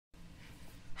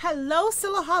Hello,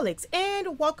 Silaholics,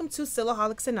 and welcome to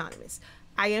SILaholics Anonymous.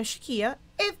 I am Shakia.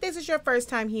 If this is your first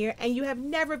time here and you have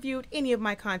never viewed any of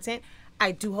my content,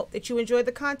 I do hope that you enjoy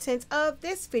the content of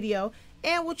this video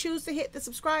and will choose to hit the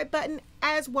subscribe button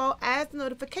as well as the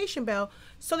notification bell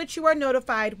so that you are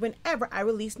notified whenever I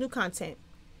release new content.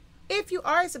 If you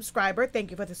are a subscriber,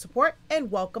 thank you for the support and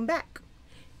welcome back.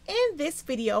 In this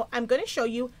video, I'm going to show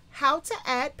you how to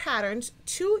add patterns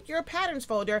to your patterns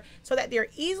folder so that they're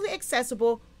easily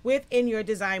accessible within your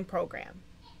design program.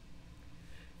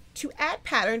 To add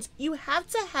patterns, you have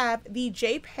to have the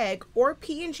JPEG or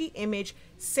PNG image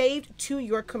saved to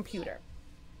your computer.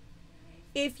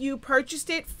 If you purchased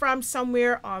it from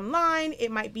somewhere online, it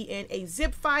might be in a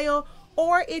zip file,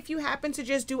 or if you happen to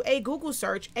just do a Google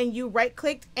search and you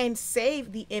right-click and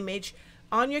save the image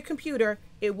on your computer,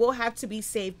 it will have to be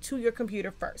saved to your computer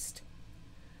first.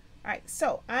 All right,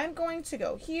 so I'm going to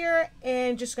go here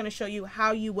and just going to show you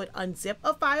how you would unzip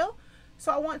a file.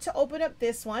 So I want to open up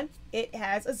this one. It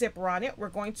has a zipper on it. We're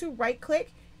going to right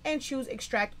click and choose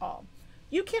extract all.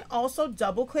 You can also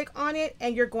double click on it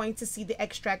and you're going to see the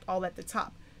extract all at the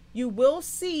top. You will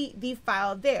see the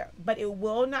file there, but it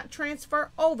will not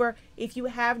transfer over if you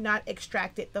have not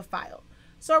extracted the file.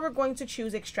 So we're going to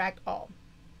choose extract all.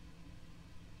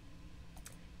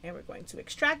 And we're going to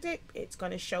extract it. It's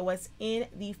going to show us in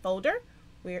the folder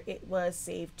where it was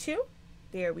saved to.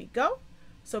 There we go.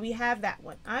 So we have that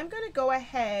one. I'm going to go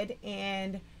ahead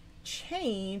and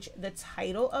change the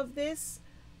title of this.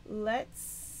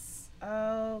 Let's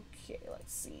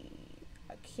see.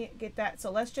 I can't get that. So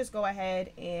let's just go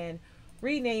ahead and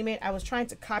rename it. I was trying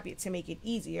to copy it to make it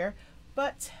easier,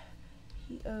 but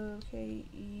P-O-K-E-H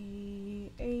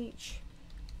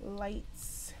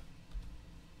lights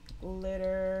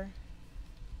glitter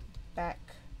background.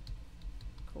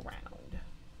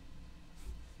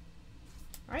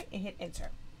 All right, and hit enter.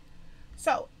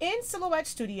 So in Silhouette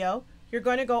Studio, you're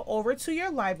going to go over to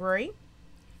your library.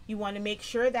 You want to make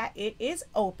sure that it is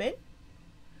open.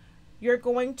 You're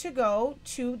going to go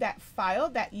to that file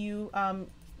that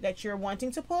you're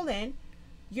wanting to pull in.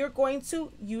 You're going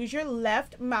to use your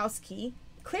left mouse key,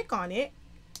 click on it,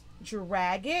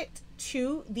 drag it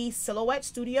to the Silhouette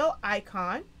Studio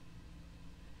icon,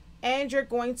 and you're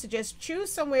going to just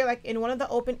choose somewhere like in one of the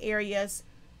open areas,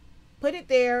 put it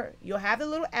there. You'll have the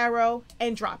little arrow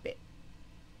and drop it.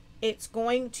 It's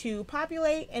going to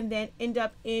populate and then end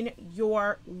up in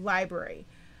your library.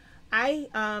 I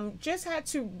just had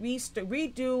to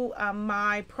redo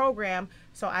my program,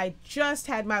 so I just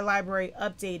had my library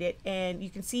updated, and you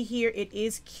can see here it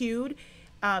is queued.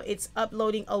 It's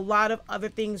uploading a lot of other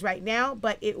things right now,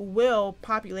 but it will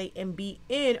populate and be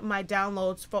in my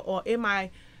downloads or in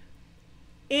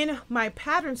my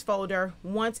patterns folder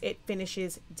once it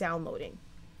finishes downloading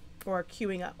or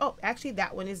queuing up. Oh, actually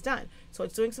that one is done. So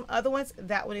it's doing some other ones.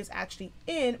 That one is actually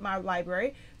in my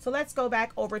library. So let's go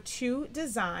back over to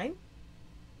design.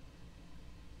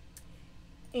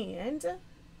 And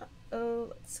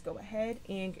let's go ahead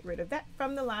and get rid of that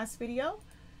from the last video.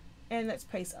 And let's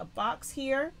place a box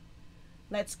here.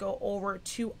 Let's go over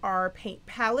to our paint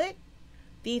palette.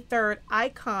 The third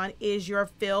icon is your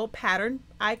fill pattern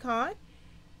icon.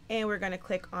 And we're going to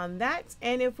click on that.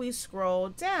 And if we scroll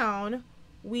down,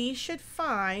 we should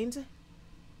find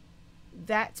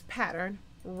that pattern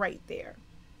right there.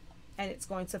 And it's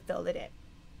going to fill it in.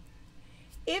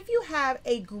 If you have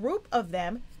a group of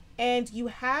them and you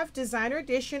have Designer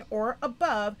Edition or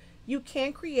above, you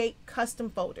can create custom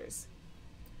folders.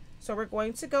 So we're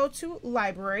going to go to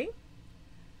Library.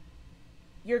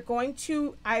 You're going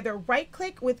to either right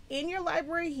click within your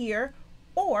library here,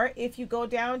 or if you go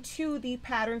down to the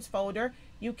patterns folder,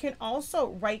 you can also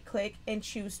right click and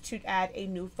choose to add a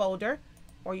new folder,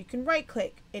 or you can right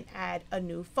click and add a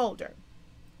new folder.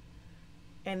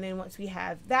 And then once we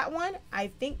have that one, I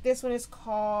think this one is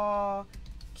called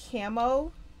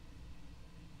Cameo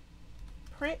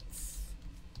prints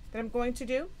that I'm going to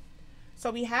do. So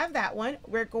we have that one.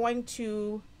 We're going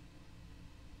to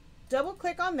double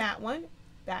click on that one.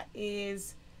 That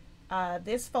is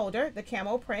this folder, the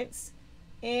Cameo prints.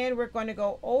 And we're going to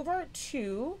go over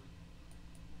to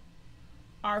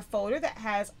our folder that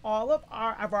has all of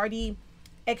our, I've already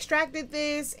extracted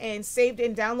this and saved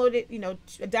and downloaded,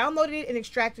 downloaded it and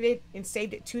extracted it and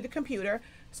saved it to the computer.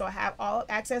 So I have all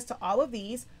access to all of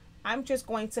these. I'm just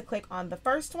going to click on the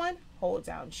first one, hold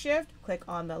down Shift, click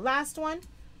on the last one,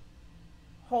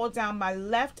 hold down my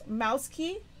left mouse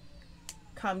key,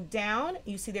 come down.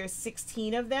 You see there's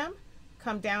 16 of them.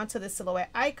 Come down to the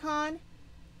silhouette icon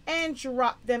and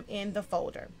drop them in the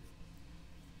folder.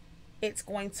 It's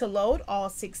going to load all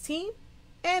 16,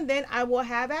 and then I will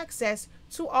have access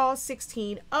to all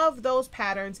 16 of those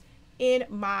patterns in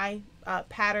my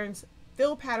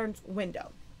fill patterns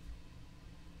window.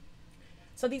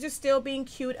 So these are still being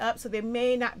queued up, so they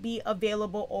may not be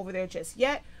available over there just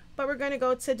yet, but we're going to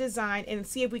go to design and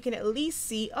see if we can at least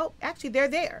see, oh, actually they're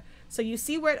there. So you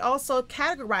see where it also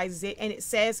categorizes it and it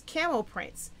says camo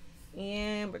prints.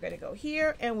 And we're going to go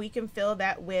here and we can fill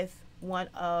that with one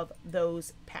of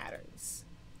those patterns.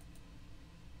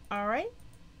 All right.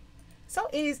 So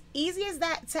it is easy as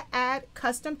that to add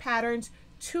custom patterns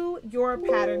to your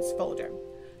patterns folder.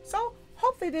 So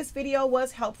hopefully this video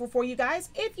was helpful for you guys.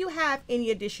 If you have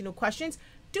any additional questions,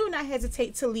 do not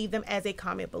hesitate to leave them as a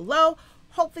comment below.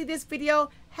 Hopefully this video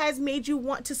has made you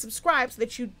want to subscribe so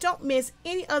that you don't miss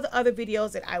any of the other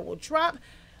videos that I will drop.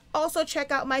 Also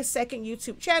check out my second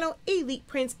YouTube channel, Elite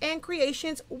Prints and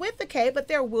Creations with a K, but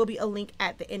there will be a link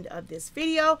at the end of this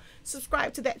video.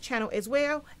 Subscribe to that channel as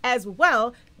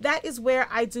well. That is where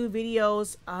I do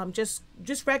videos,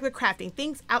 just regular crafting,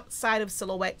 things outside of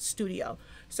Silhouette Studio.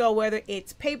 So whether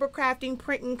it's paper crafting,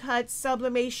 print and cut,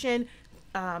 sublimation,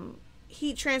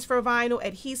 heat transfer vinyl,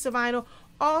 adhesive vinyl,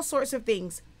 all sorts of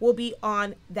things will be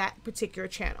on that particular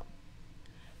channel.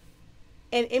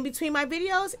 And in between my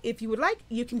videos, if you would like,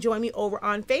 you can join me over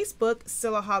on Facebook,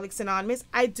 SILaholics Anonymous.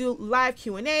 I do live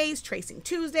Q&As, Tracing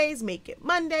Tuesdays, Make It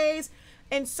Mondays,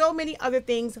 and so many other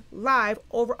things live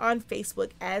over on Facebook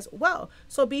as well.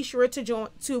 So be sure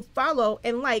to follow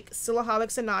and like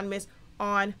SILaholics Anonymous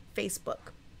on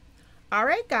Facebook. All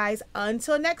right, guys,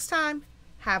 until next time,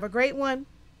 have a great one.